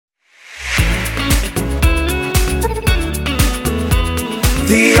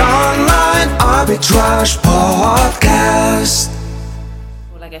The Online Arbitrage Podcast.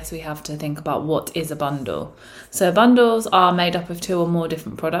 Well, I guess we have to think about what is a bundle. So bundles are made up of two or more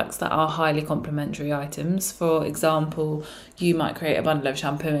different products that are highly complementary items. For example, you might create a bundle of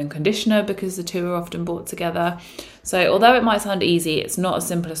shampoo and conditioner because the two are often bought together. So although it might sound easy, it's not as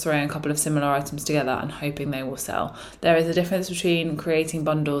simple as throwing a couple of similar items together and hoping they will sell. There is a difference between creating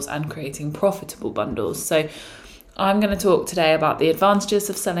bundles and creating profitable bundles. So I'm going to talk today about the advantages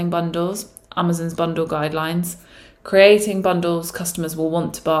of selling bundles, Amazon's bundle guidelines, creating bundles customers will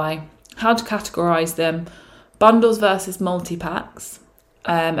want to buy, how to categorize them, bundles versus multi-packs,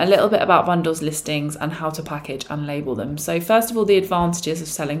 a little bit about bundles listings and how to package and label them. So first of all, the advantages of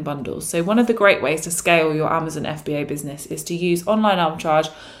selling bundles. So one of the great ways to scale your Amazon FBA business is to use online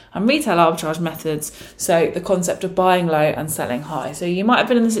arbitrage and retail arbitrage methods. So the concept of buying low and selling high. So you might have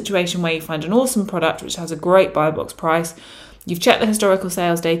been in the situation where you find an awesome product which has a great buy box price. You've checked the historical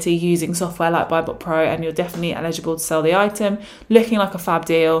sales data using software like BuyBot Pro and you're definitely eligible to sell the item, looking like a fab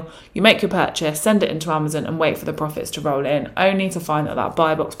deal. You make your purchase, send it into Amazon and wait for the profits to roll in, only to find that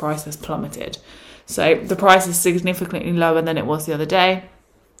buy box price has plummeted. So the price is significantly lower than it was the other day.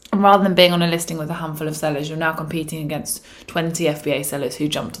 And rather than being on a listing with a handful of sellers, you're now competing against 20 FBA sellers who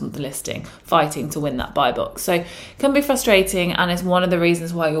jumped on the listing, fighting to win that buy box. So it can be frustrating and it's one of the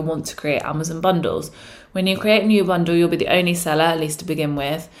reasons why you'll want to create Amazon bundles. When you create a new bundle, you'll be the only seller, at least to begin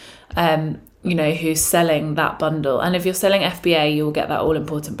with, who's selling that bundle. And if you're selling FBA, you'll get that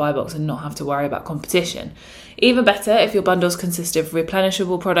all-important buy box and not have to worry about competition. Even better, if your bundles consist of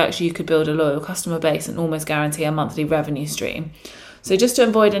replenishable products, you could build a loyal customer base and almost guarantee a monthly revenue stream. So just to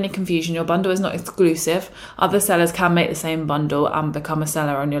avoid any confusion, your bundle is not exclusive. Other sellers can make the same bundle and become a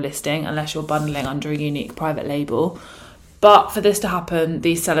seller on your listing unless you're bundling under a unique private label. But for this to happen,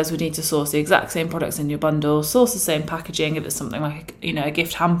 these sellers would need to source the exact same products in your bundle, source the same packaging if it's something like a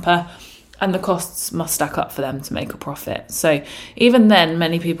gift hamper, and the costs must stack up for them to make a profit. So even then,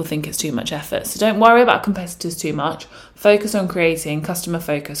 many people think it's too much effort. So don't worry about competitors too much. Focus on creating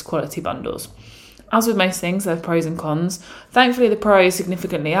customer-focused quality bundles. As with most things, there are pros and cons. Thankfully, the pros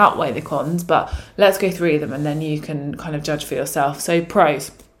significantly outweigh the cons, but let's go through them and then you can kind of judge for yourself. So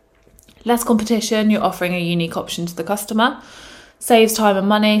pros. Less competition, you're offering a unique option to the customer. Saves time and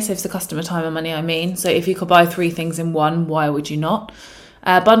money, saves the customer time and money, I mean. So if you could buy 3 things in one, why would you not?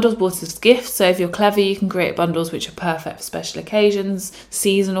 Bundles bought as gifts, so if you're clever, you can create bundles which are perfect for special occasions,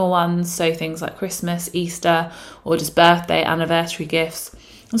 seasonal ones, so things like Christmas, Easter, or just birthday, anniversary gifts.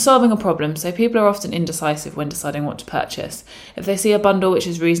 And solving a problem, so people are often indecisive when deciding what to purchase. If they see a bundle which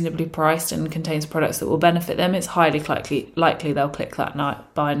is reasonably priced and contains products that will benefit them, it's highly likely they'll click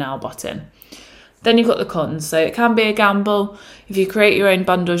that buy now button. Then you've got the cons, so it can be a gamble. If you create your own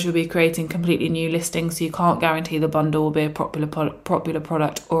bundles, you'll be creating completely new listings, so you can't guarantee the bundle will be a popular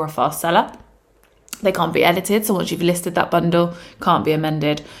product or a fast seller. They can't be edited, so once you've listed that bundle, can't be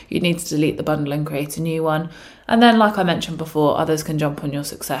amended. You need to delete the bundle and create a new one. And then, like I mentioned before, others can jump on your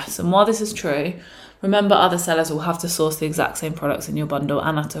success. And while this is true, remember other sellers will have to source the exact same products in your bundle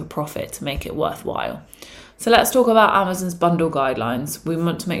and at a profit to make it worthwhile. So let's talk about Amazon's bundle guidelines. We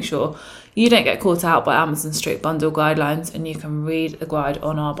want to make sure you don't get caught out by Amazon's strict bundle guidelines, and you can read the guide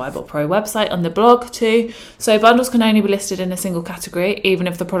on our BuyBot Pro website on the blog too. So bundles can only be listed in a single category, even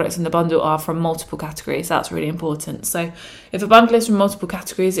if the products in the bundle are from multiple categories. That's really important. So if a bundle is from multiple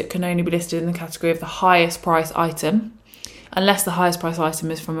categories, it can only be listed in the category of the highest price item, unless the highest price item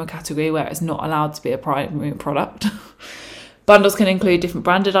is from a category where it's not allowed to be a primary product. Bundles can include different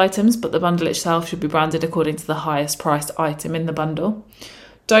branded items, but the bundle itself should be branded according to the highest priced item in the bundle.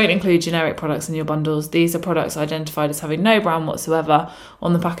 Don't include generic products in your bundles. These are products identified as having no brand whatsoever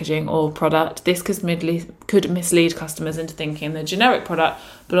on the packaging or product. This could mislead customers into thinking the generic product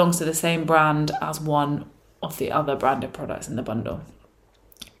belongs to the same brand as one of the other branded products in the bundle.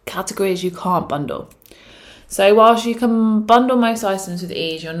 Categories you can't bundle. So whilst you can bundle most items with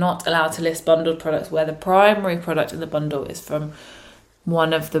ease, you're not allowed to list bundled products where the primary product in the bundle is from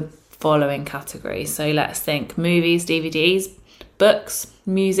one of the following categories. So let's think movies, DVDs, books,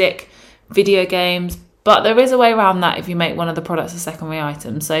 music, video games. But there is a way around that if you make one of the products a secondary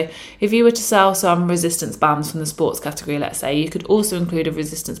item. So if you were to sell some resistance bands from the sports category, let's say, you could also include a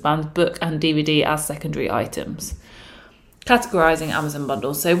resistance band, book and DVD as secondary items. Categorizing Amazon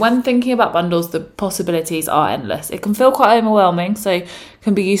bundles. So when thinking about bundles, the possibilities are endless. It can feel quite overwhelming, so it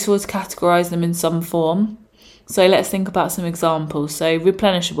can be useful to categorize them in some form. So let's think about some examples. So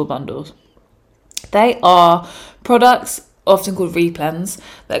replenishable bundles. They are products, often called replens,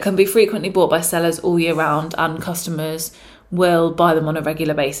 that can be frequently bought by sellers all year round, and customers will buy them on a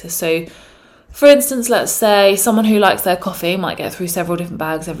regular basis. So For instance, let's say someone who likes their coffee might get through several different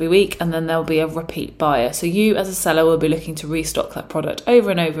bags every week, and then there'll be a repeat buyer. So you as a seller will be looking to restock that product over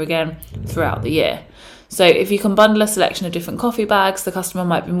and over again throughout the year. So if you can bundle a selection of different coffee bags, the customer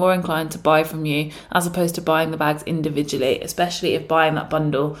might be more inclined to buy from you as opposed to buying the bags individually, especially if buying that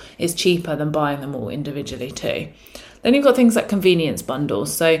bundle is cheaper than buying them all individually too. Then you've got things like convenience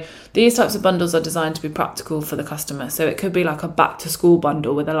bundles. So these types of bundles are designed to be practical for the customer. So it could be like a back to school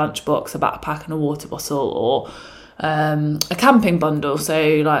bundle with a lunchbox, a backpack and a water bottle, or a camping bundle.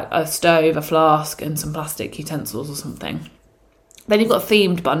 So like a stove, a flask and some plastic utensils or something. Then you've got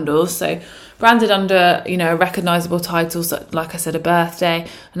themed bundles, so branded under, a recognisable title, so like I said, a birthday,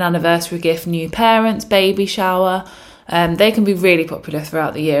 an anniversary gift, new parents, baby shower. They can be really popular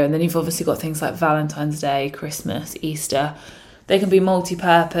throughout the year. And then you've obviously got things like Valentine's Day, Christmas, Easter. They can be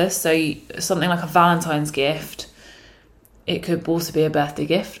multi-purpose, so something like a Valentine's gift. It could also be a birthday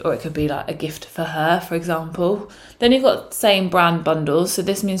gift, or it could be like a gift for her, for example. Then you've got same brand bundles. So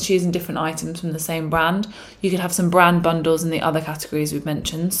this means choosing different items from the same brand. You could have some brand bundles in the other categories we've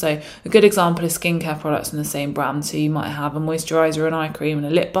mentioned. So a good example is skincare products from the same brand. So you might have a moisturiser, an eye cream and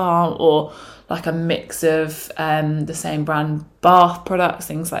a lip balm, or like a mix of the same brand bath products,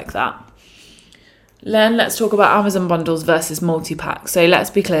 things like that. Then let's talk about Amazon bundles versus multi-packs. So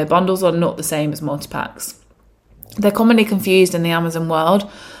let's be clear, bundles are not the same as multi-packs. They're commonly confused in the Amazon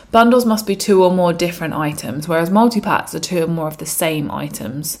world. Bundles must be 2 or more different items, whereas multi-packs are 2 or more of the same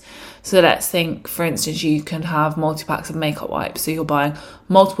items. So let's think, for instance, you can have multi-packs of makeup wipes. So you're buying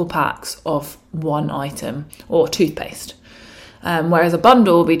multiple packs of one item, or toothpaste. Whereas a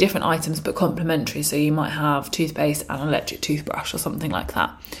bundle will be different items but complementary. So you might have toothpaste and an electric toothbrush or something like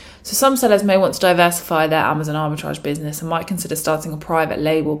that. So some sellers may want to diversify their Amazon arbitrage business and might consider starting a private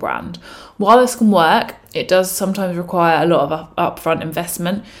label brand. While this can work, it does sometimes require a lot of upfront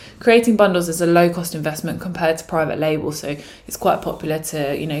investment. Creating bundles is a low-cost investment compared to private labels, so it's quite popular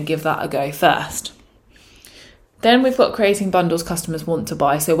to, give that a go first. Then we've got creating bundles customers want to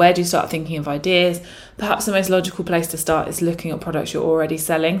buy. So where do you start thinking of ideas? Perhaps the most logical place to start is looking at products you're already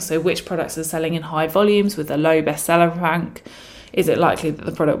selling. So which products are selling in high volumes with a low bestseller rank? Is it likely that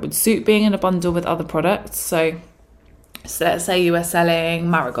the product would suit being in a bundle with other products? So let's say you were selling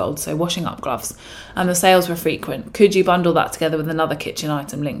Marigold, so washing up gloves, and the sales were frequent. Could you bundle that together with another kitchen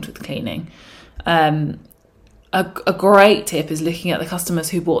item linked with cleaning? A great tip is looking at the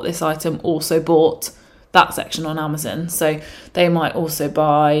customers who bought this item also bought that section on Amazon. So they might also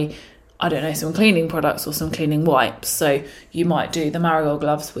buy, some cleaning products or some cleaning wipes. So you might do the Marigold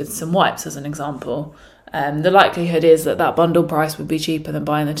gloves with some wipes as an example. The likelihood is that bundle price would be cheaper than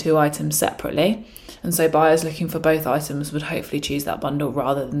buying the 2 items separately. And so buyers looking for both items would hopefully choose that bundle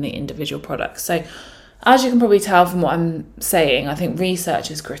rather than the individual products. So as you can probably tell from what I'm saying, I think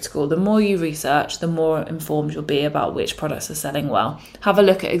research is critical. The more you research, the more informed you'll be about which products are selling well. Have a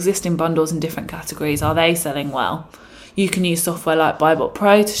look at existing bundles in different categories. Are they selling well? You can use software like BuyBot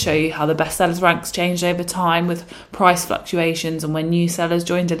Pro to show you how the bestsellers ranks changed over time with price fluctuations and when new sellers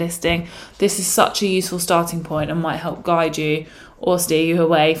joined a listing. This is such a useful starting point and might help guide you or steer you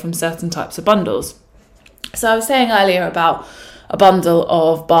away from certain types of bundles. So I was saying earlier about a bundle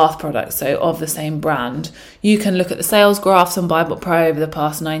of bath products, so of the same brand. You can look at the sales graphs on BuyBot Pro over the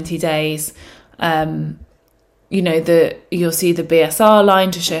past 90 days. You'll see the BSR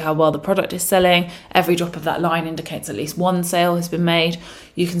line to show how well the product is selling. Every drop of that line indicates at least one sale has been made.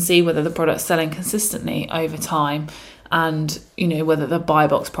 You can see whether the product's selling consistently over time and, whether the buy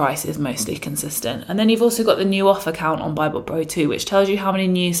box price is mostly consistent. And then you've also got the new offer count on BuyBot Pro 2, which tells you how many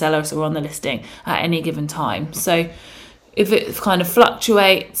new sellers are on the listing at any given time. So if it kind of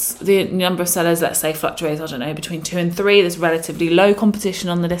fluctuates, the number of sellers, let's say fluctuates, between 2 and 3, there's relatively low competition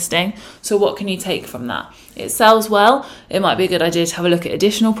on the listing. So what can you take from that? It sells well. It might be a good idea to have a look at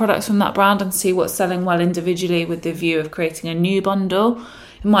additional products from that brand and see what's selling well individually with the view of creating a new bundle.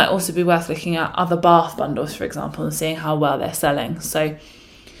 It might also be worth looking at other bath bundles, for example, and seeing how well they're selling. So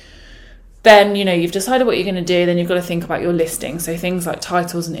then, you've decided what you're going to do, then you've got to think about your listing. So things like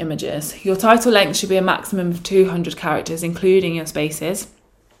titles and images. Your title length should be a maximum of 200 characters, including your spaces.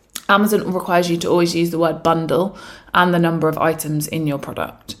 Amazon requires you to always use the word bundle and the number of items in your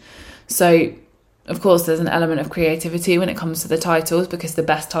product. So, of course, there's an element of creativity when it comes to the titles because the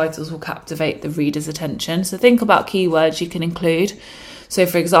best titles will captivate the reader's attention. So think about keywords you can include. So,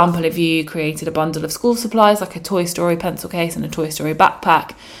 for example, if you created a bundle of school supplies like a Toy Story pencil case and a Toy Story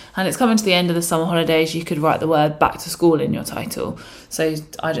backpack, and it's coming to the end of the summer holidays, you could write the word back to school in your title. So,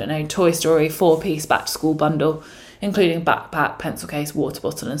 Toy Story 4-piece back to school bundle, including backpack, pencil case, water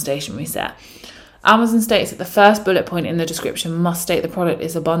bottle and stationery set. Amazon states that the first bullet point in the description must state the product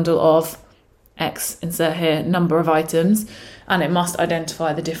is a bundle of X, insert here, number of items, and it must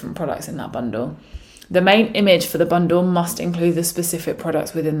identify the different products in that bundle. The main image for the bundle must include the specific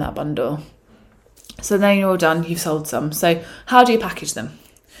products within that bundle. So then you're all done, you've sold some. So how do you package them?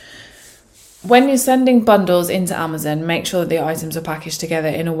 When you're sending bundles into Amazon, make sure that the items are packaged together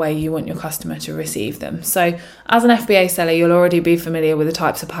in a way you want your customer to receive them. So as an FBA seller, you'll already be familiar with the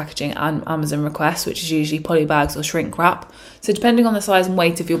types of packaging and Amazon requests, which is usually polybags or shrink wrap. So depending on the size and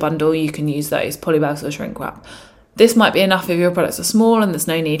weight of your bundle, you can use those, polybags or shrink wrap. This might be enough if your products are small and there's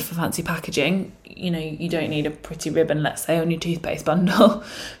no need for fancy packaging. You don't need a pretty ribbon, let's say, on your toothpaste bundle.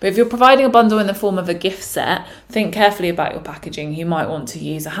 But if you're providing a bundle in the form of a gift set, think carefully about your packaging. You might want to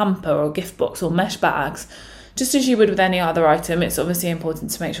use a hamper or a gift box or mesh bags. Just as you would with any other item, it's obviously important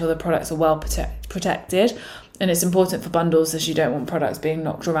to make sure the products are well protected. And it's important for bundles as you don't want products being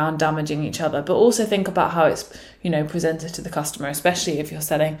knocked around, damaging each other. But also think about how it's, presented to the customer, especially if you're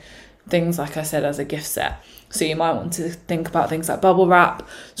selling things, like I said, as a gift set. So you might want to think about things like bubble wrap,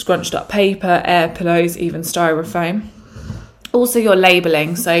 scrunched up paper, air pillows, even styrofoam. Also your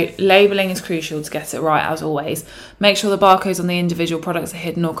labelling. So labelling is crucial to get it right, as always. Make sure the barcodes on the individual products are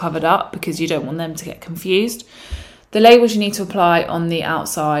hidden or covered up because you don't want them to get confused. The labels you need to apply on the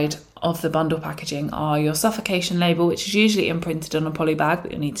outside of the bundle packaging are your suffocation label, which is usually imprinted on a poly bag,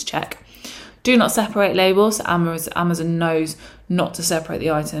 but you'll need to check. Do not separate labels. Amazon knows not to separate the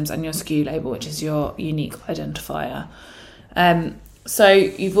items, and your SKU label, which is your unique identifier. So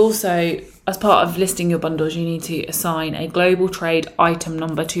you've also, as part of listing your bundles, you need to assign a global trade item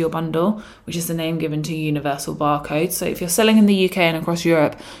number to your bundle, which is the name given to universal barcode. So if you're selling in the UK and across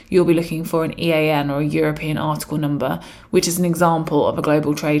Europe, you'll be looking for an EAN or a European article number, which is an example of a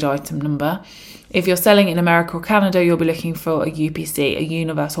global trade item number. If you're selling in America or Canada, you'll be looking for a UPC, a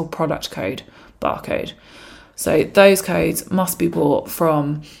universal product code barcode. So those codes must be bought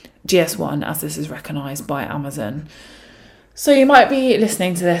from GS1, as this is recognised by Amazon. So you might be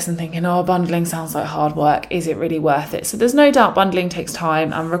listening to this and thinking, bundling sounds like hard work. Is it really worth it? So there's no doubt bundling takes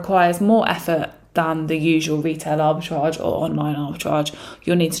time and requires more effort than the usual retail arbitrage or online arbitrage.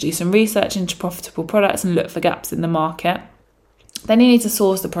 You'll need to do some research into profitable products and look for gaps in the market. Then you need to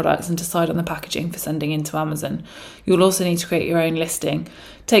source the products and decide on the packaging for sending into Amazon. You'll also need to create your own listing,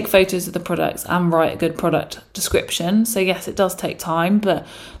 take photos of the products and write a good product description. So yes, it does take time, but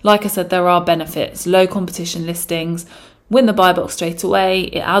like I said, there are benefits. Low competition listings, win the buy box straight away,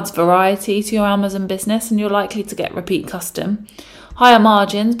 it adds variety to your Amazon business and you're likely to get repeat custom. Higher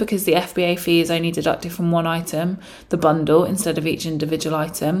margins because the FBA fee is only deducted from one item, the bundle, instead of each individual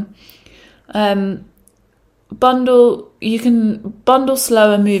item. You can bundle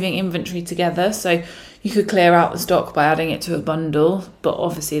slower moving inventory together, so you could clear out the stock by adding it to a bundle, but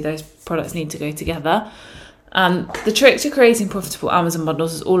obviously those products need to go together. And the trick to creating profitable Amazon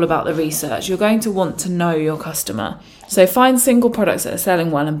bundles is all about the research. You're going to want to know your customer. So find single products that are selling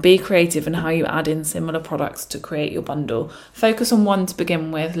well and be creative in how you add in similar products to create your bundle. Focus on one to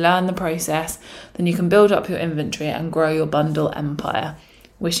begin with, learn the process, then you can build up your inventory and grow your bundle empire.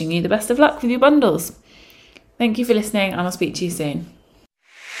 Wishing you the best of luck with your bundles. Thank you for listening, and I'll speak to you soon.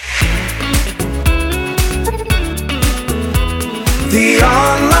 The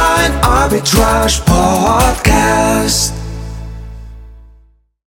Online Arbitrage Podcast.